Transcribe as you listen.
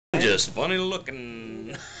just funny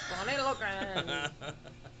looking. Funny looking.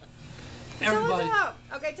 Everybody. Tell us about.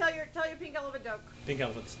 Okay, tell your pink elephant joke. Pink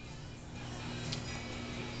elephants.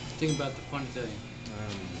 Think about the funny thing.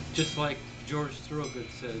 Just like George Thorogood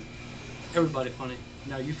says, everybody funny.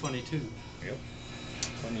 Now you funny too. Yep.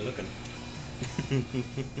 Funny looking.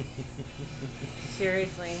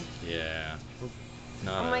 Seriously. Yeah.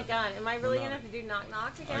 Oh my God, am I really gonna have to do knock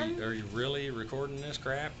knocks again? Are you really recording this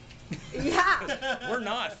crap? Yeah. We're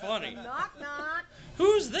not funny. Knock knock.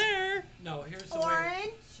 Who's there? No, here's the way.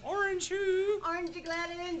 Orange. Orange who? Aren't you glad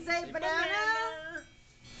I didn't say banana?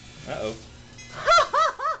 Uh-oh.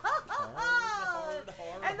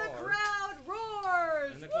 And the crowd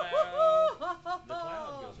roars. And the cloud goes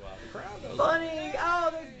wild. The crowd goes Funny. Oh,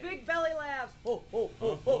 there's big belly laughs. Ho, ho,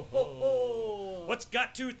 ho, ho, ho, ho. What's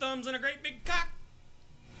got two thumbs and a great big cock?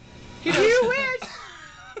 You wish.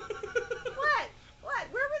 What? What?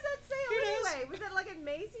 Where was that sale anyway? Was that like at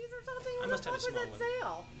Macy's or something? Where the must fuck have was a small that one.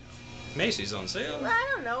 sale? Macy's on sale. Well, I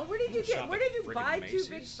don't know. Where did you Shop Where at did you friggin' buy two big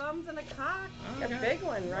Macy's. thumbs and a cock? Okay. A big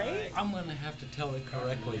one, right? I'm gonna have to tell it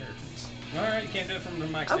correctly. All right, you can't do it from the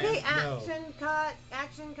mic stand. Okay, No. action cut.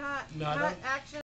 Action cut. No, I cut. don't- Action.